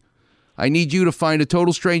to me. I need you to find a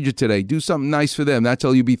total stranger today. Do something nice for them. That's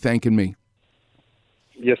all you'll be thanking me.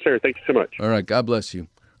 Yes, sir. Thank you so much. All right. God bless you.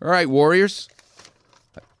 All right, Warriors.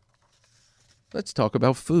 Let's talk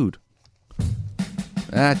about food.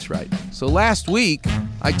 That's right. So last week,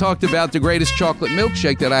 I talked about the greatest chocolate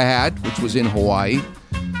milkshake that I had, which was in Hawaii.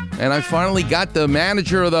 And I finally got the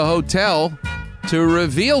manager of the hotel to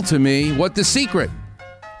reveal to me what the secret.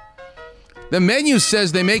 The menu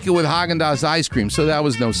says they make it with Haagen-Dazs ice cream, so that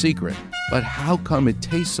was no secret. But how come it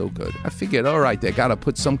tastes so good? I figured, all right, they got to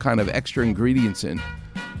put some kind of extra ingredients in.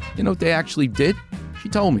 You know what they actually did? She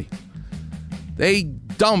told me. They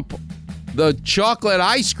dump the chocolate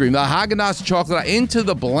ice cream, the Haagen-Dazs chocolate, into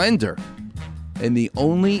the blender. And the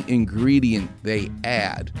only ingredient they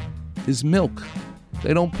add is milk.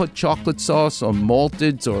 They don't put chocolate sauce or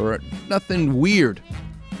malted or nothing weird.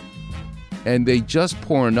 And they just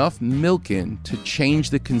pour enough milk in to change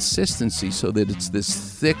the consistency so that it's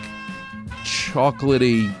this thick,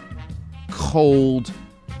 chocolatey, cold,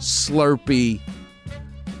 slurpy,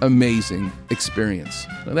 amazing experience.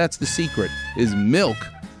 Now that's the secret, is milk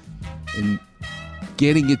and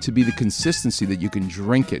getting it to be the consistency that you can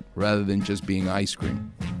drink it rather than just being ice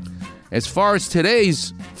cream. As far as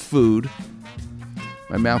today's food,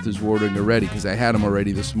 my mouth is watering already because I had them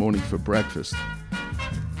already this morning for breakfast.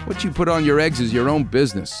 What you put on your eggs is your own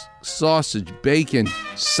business. Sausage, bacon,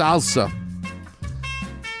 salsa.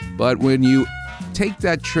 But when you take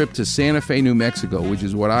that trip to Santa Fe, New Mexico, which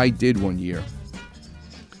is what I did one year,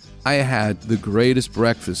 I had the greatest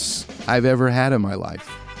breakfast I've ever had in my life.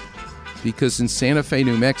 Because in Santa Fe,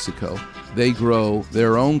 New Mexico, they grow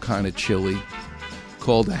their own kind of chili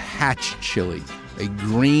called a hatch chili, a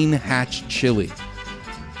green hatch chili.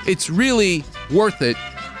 It's really worth it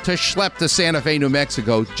to schlep to Santa Fe, New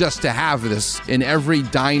Mexico just to have this in every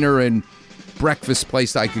diner and breakfast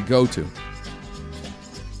place I could go to.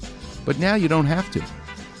 But now you don't have to,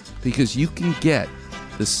 because you can get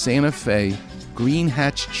the Santa Fe Green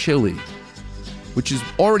Hatch chili, which is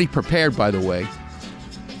already prepared, by the way,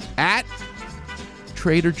 at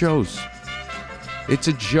Trader Joe's. It's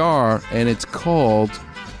a jar, and it's called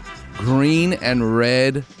Green and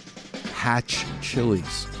Red Hatch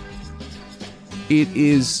Chilies. It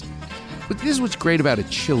is, but this is what's great about a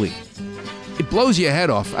chili. It blows your head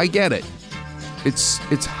off. I get it. It's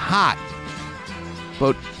hot.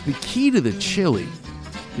 But the key to the chili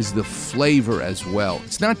is the flavor as well.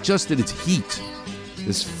 It's not just that it's heat.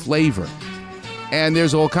 There's flavor. And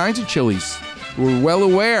there's all kinds of chilies. We're well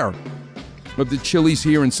aware of the chilies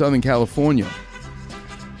here in Southern California.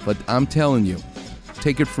 But I'm telling you,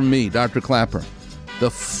 take it from me, Dr. Clapper,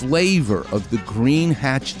 the flavor of the Green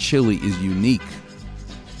Hatch chili is unique.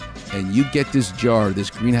 And you get this jar, this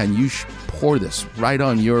Green Hatch, and you pour this right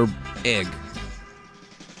on your egg.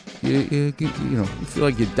 You feel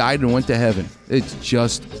like you died and went to heaven. It's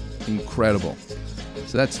just incredible.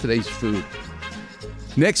 So that's today's food.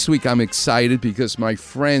 Next week, I'm excited because my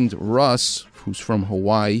friend Russ, who's from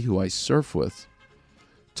Hawaii, who I surf with,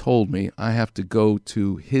 told me I have to go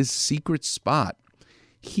to his secret spot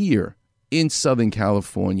here in Southern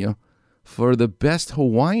California for the best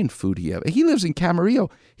Hawaiian food he ever. He lives in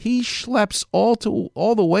Camarillo. He schleps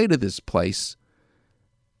all the way to this place.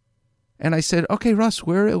 And I said, okay, Russ,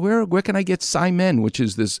 where can I get sai men, which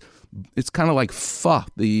is this, it's kind of like pho,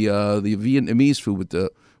 the Vietnamese food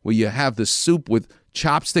where you have the soup with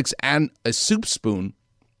chopsticks and a soup spoon.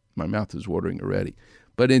 My mouth is watering already.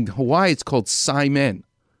 But in Hawaii, it's called sai men.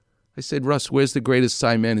 I said, Russ, where's the greatest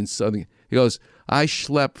sai men in Southern? He goes, I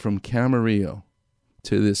schlepped from Camarillo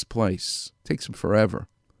to this place. It takes him forever.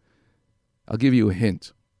 I'll give you a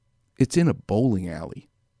hint. It's in a bowling alley.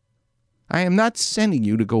 I am not sending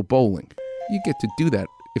you to go bowling. You get to do that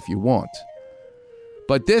if you want.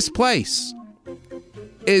 But this place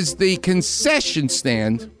is the concession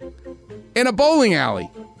stand in a bowling alley.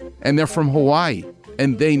 And they're from Hawaii.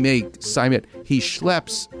 And they make sai men. He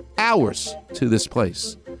schleps hours to this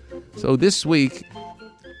place. So this week,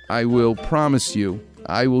 I will promise you,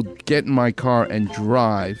 I will get in my car and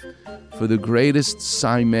drive for the greatest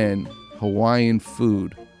sai men Hawaiian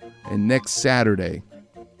food. And next Saturday,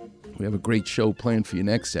 We have a great show planned for you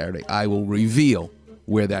next Saturday. I will reveal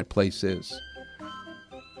where that place is.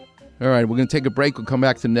 All right, we're going to take a break. We'll come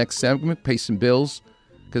back to the next segment, pay some bills,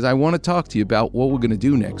 because I want to talk to you about what we're going to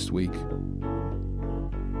do next week.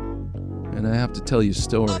 And I have to tell you a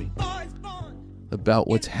story about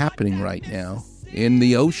what's happening right now in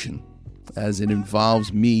the ocean as it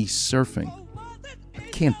involves me surfing. I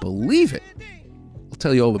can't believe it. I'll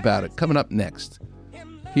tell you all about it coming up next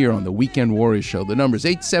here on the Weekend Warrior Show. The number is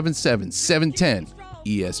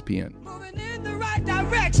 877-710-ESPN.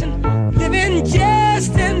 Direction, living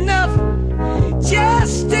just enough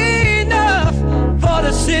for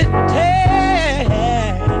the city.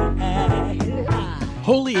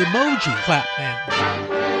 Holy emoji clap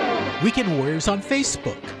man. Weekend Warriors on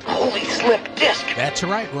Facebook. Holy slip disc. That's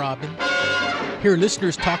right, Robin. Hear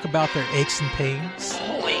listeners talk about their aches and pains.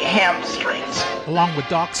 Holy hamstrings. Along with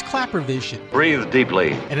Doc's Clapper Vision. Breathe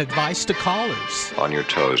deeply. And advice to callers. On your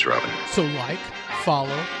toes, Robin. So like,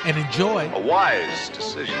 follow, and enjoy a wise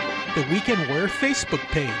decision. The Weekend Warrior Facebook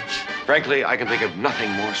page. Frankly, I can think of nothing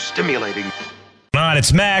more stimulating. On,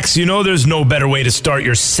 it's Max. You know there's no better way to start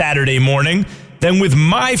your Saturday morning than with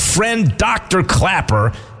my friend Dr.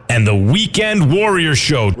 Clapper and the Weekend Warrior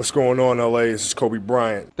Show. What's going on, LA? This is Kobe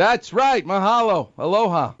Bryant. That's right. Mahalo.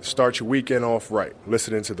 Aloha. Start your weekend off right.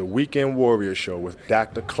 Listening to the Weekend Warrior Show with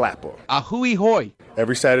Dr. Clapper. Ahui hoi.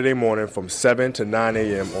 Every Saturday morning from 7 to 9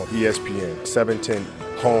 a.m. on ESPN, 710,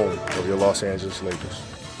 home of your Los Angeles Lakers.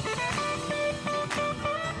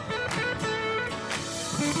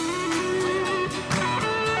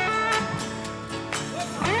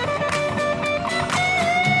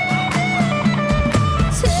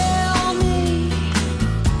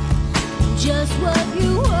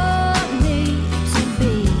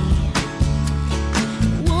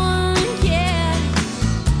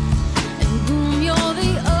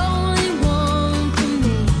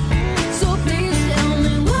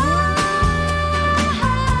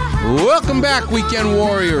 Welcome back, Weekend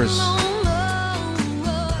Warriors.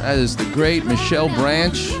 That is the great Michelle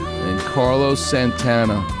Branch and Carlos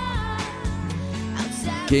Santana.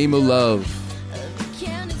 Game of love.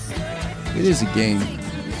 It is a game.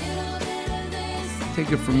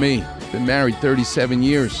 Take it from me. Been married 37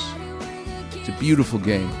 years. It's a beautiful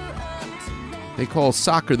game. They call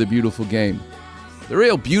soccer the beautiful game. The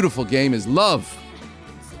real beautiful game is love.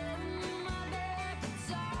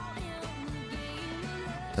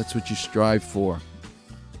 That's what you strive for.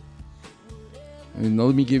 And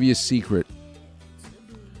let me give you a secret.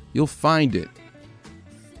 You'll find it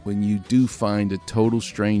when you do find a total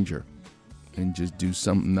stranger and just do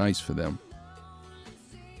something nice for them.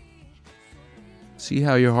 See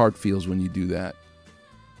how your heart feels when you do that.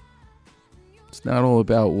 It's not all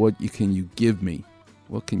about what you give me.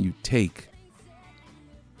 What can you take?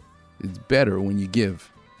 It's better when you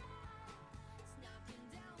give.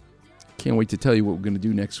 Can't wait to tell you what we're going to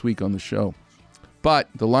do next week on the show. But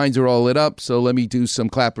the lines are all lit up, so let me do some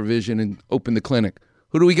Clapper Vision and open the clinic.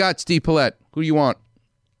 Who do we got, Steve Paulette? Who do you want?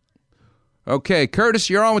 Okay, Curtis,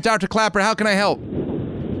 you're on with Dr. Clapper. How can I help?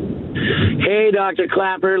 Hey, Dr.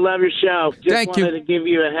 Clapper. Love your show. Just wanted to give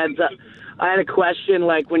you a heads up. I had a question,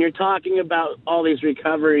 like when you're talking about all these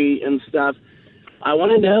recovery and stuff, I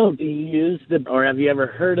want to know, do you use or have you ever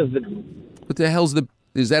heard of the... What the hell's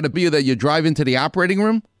is that a beer that you drive into the operating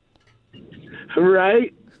room?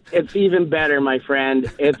 Right? It's even better, my friend.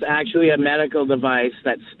 It's actually a medical device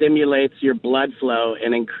that stimulates your blood flow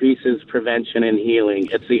and increases prevention and healing.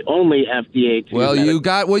 It's the only FDA. Well, you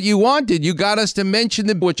got what you wanted. You got us to mention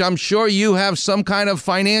it, which I'm sure you have some kind of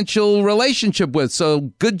financial relationship with.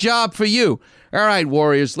 So good job for you. All right,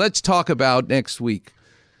 Warriors, let's talk about next week.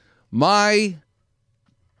 My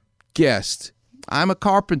guest, I'm a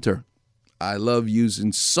carpenter. I love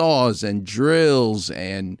using saws and drills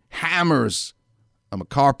and hammers. I'm a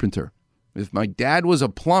carpenter. If my dad was a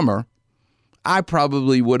plumber, I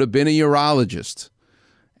probably would have been a urologist.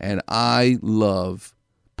 And I love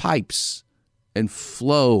pipes and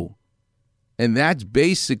flow. And that's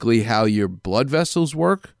basically how your blood vessels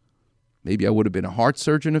work. Maybe I would have been a heart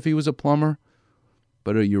surgeon if he was a plumber.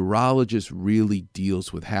 But a urologist really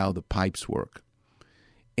deals with how the pipes work.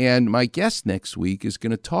 And my guest next week is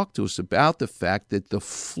going to talk to us about the fact that the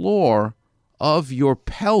floor of your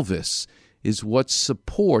pelvis is what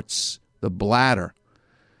supports the bladder.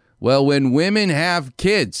 Well, when women have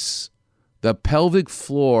kids, the pelvic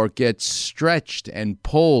floor gets stretched and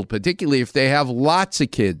pulled, particularly if they have lots of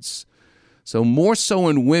kids. So more so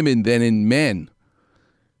in women than in men.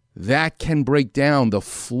 That can break down the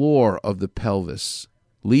floor of the pelvis,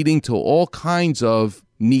 leading to all kinds of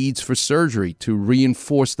needs for surgery to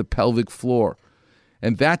reinforce the pelvic floor.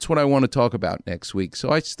 And that's what I want to talk about next week. So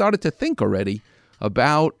I started to think already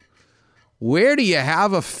about where do you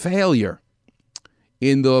have a failure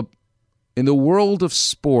in the world of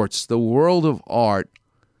sports, the world of art,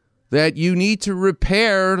 that you need to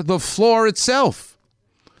repair the floor itself.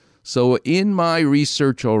 So in my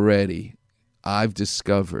research already, I've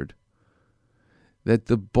discovered that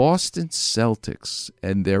the Boston Celtics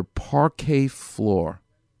and their parquet floor,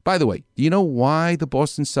 by the way, do you know why the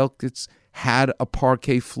Boston Celtics had a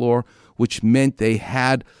parquet floor, which meant they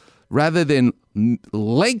had, rather than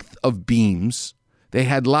length of beams, they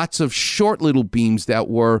had lots of short little beams that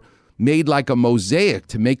were made like a mosaic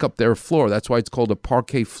to make up their floor. That's why it's called a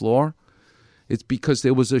parquet floor. It's because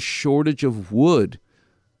there was a shortage of wood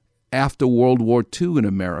after World War II in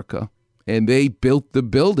America, and they built the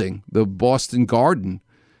building, the Boston Garden,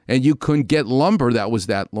 and you couldn't get lumber that was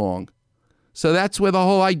that long. So that's where the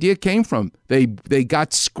whole idea came from. They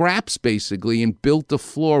got scraps, basically, and built the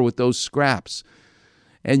floor with those scraps.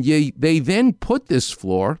 And they then put this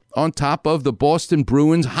floor on top of the Boston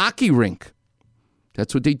Bruins hockey rink.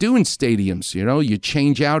 That's what they do in stadiums. You know, you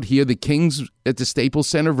change out here the Kings at the Staples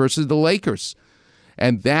Center versus the Lakers.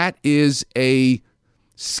 And that is a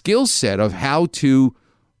skill set of how to,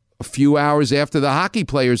 a few hours after the hockey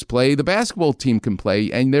players play, the basketball team can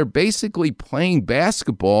play. And they're basically playing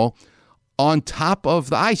basketball on top of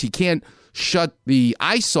the ice. You can't shut the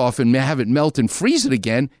ice off and have it melt and freeze it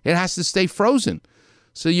again. It has to stay frozen.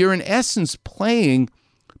 So you're in essence playing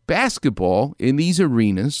basketball in these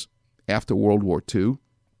arenas after World War II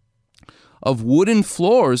of wooden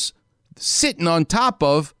floors sitting on top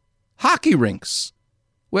of hockey rinks.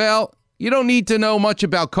 Well, you don't need to know much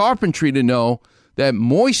about carpentry to know that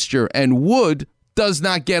moisture and wood does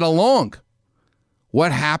not get along.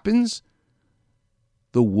 What happens?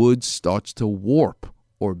 The wood starts to warp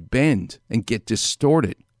or bend and get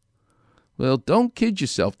distorted. Well, don't kid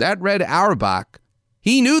yourself. That Red Auerbach,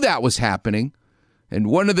 he knew that was happening. And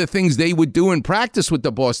one of the things they would do in practice with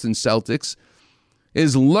the Boston Celtics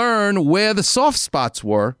is learn where the soft spots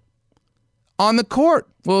were on the court.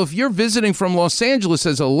 Well, if you're visiting from Los Angeles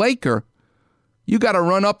as a Laker, you got to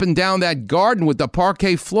run up and down that garden with the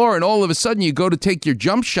parquet floor, and all of a sudden you go to take your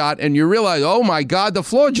jump shot and you realize, oh my God, the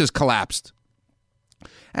floor just collapsed.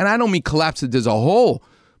 And I don't mean collapsed that there's a hole,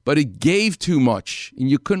 but it gave too much, and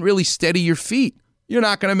you couldn't really steady your feet. You're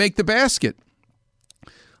not going to make the basket.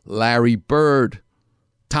 Larry Bird,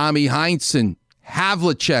 Tommy Heinsohn,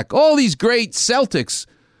 Havlicek, all these great Celtics,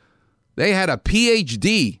 they had a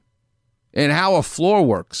PhD in how a floor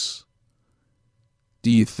works. Do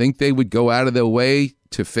you think they would go out of their way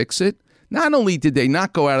to fix it? Not only did they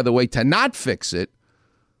not go out of the way to not fix it,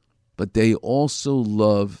 but they also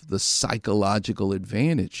love the psychological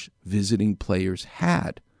advantage visiting players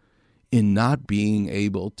had in not being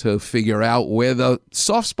able to figure out where the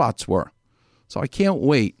soft spots were. So I can't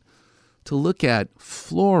wait to look at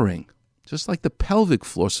flooring, just like the pelvic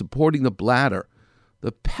floor supporting the bladder,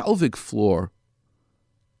 the pelvic floor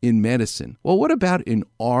in medicine. Well, what about in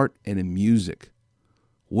art and in music?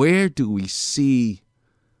 Where do we see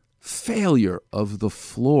failure of the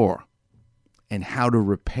floor and how to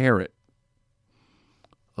repair it?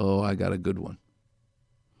 Oh, I got a good one.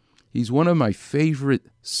 He's one of my favorite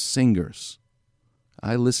singers.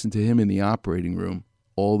 I listen to him in the operating room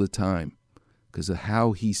all the time because of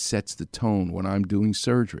how he sets the tone when I'm doing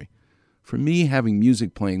surgery. For me, having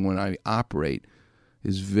music playing when I operate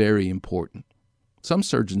is very important. Some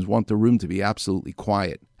surgeons want the room to be absolutely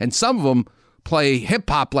quiet, and some of them play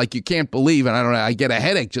hip-hop like you can't believe, and I get a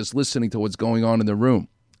headache just listening to what's going on in the room.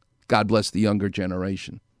 God bless the younger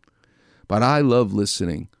generation. But I love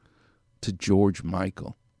listening to George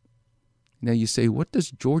Michael. Now you say, what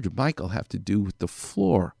does George Michael have to do with the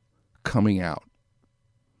floor coming out?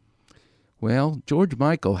 Well, George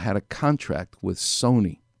Michael had a contract with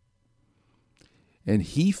Sony, and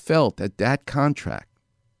he felt that that contract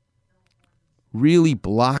really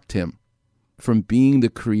blocked him from being the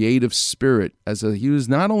creative spirit. He was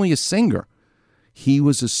not only a singer, he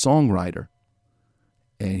was a songwriter.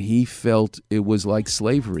 And he felt it was like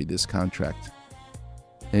slavery, this contract,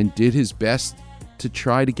 and did his best to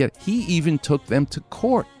try to get it. He even took them to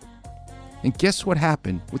court. And guess what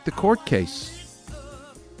happened with the court case?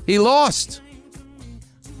 He lost.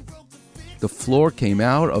 The floor came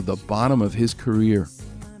out of the bottom of his career.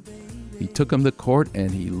 He took him to court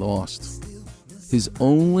and he lost. His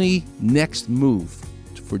only next move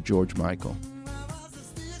for George Michael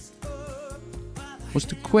was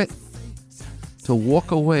to quit, to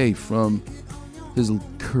walk away from his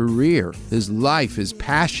career, his life, his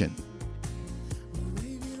passion.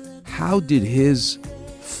 How did his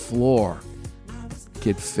floor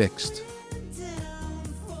get fixed?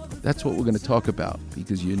 That's what we're going to talk about,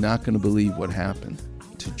 because you're not going to believe what happened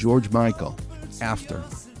to George Michael after.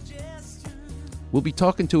 We'll be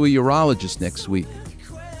talking to a urologist next week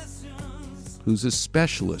who's a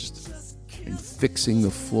specialist in fixing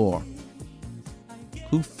the floor.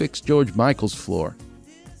 Who fixed George Michael's floor?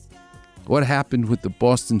 What happened with the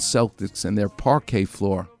Boston Celtics and their parquet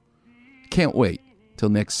floor? Can't wait till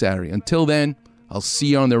next Saturday. Until then, I'll see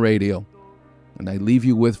you on the radio. And I leave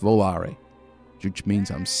you with Volare, which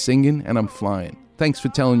means I'm singing and I'm flying. Thanks for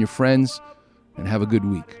telling your friends, and have a good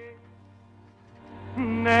week.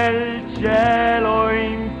 Nel cielo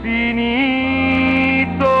infinito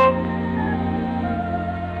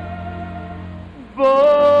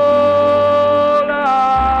volare,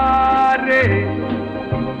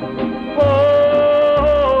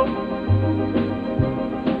 oh,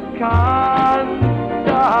 cantare.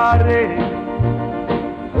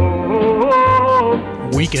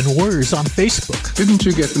 Weekend Warriors on Facebook. Didn't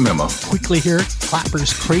you get the memo? Quickly hear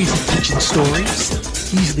Clapper's crazy kitchen stories.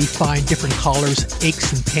 Easily find different callers'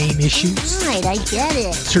 aches and pain issues. Right, I get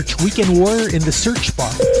it. Search Weekend Warrior in the search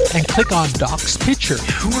bar and click on Doc's picture.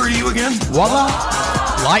 Who are you again? Voila!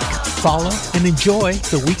 Like, follow, and enjoy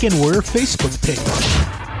the Weekend Warrior Facebook page.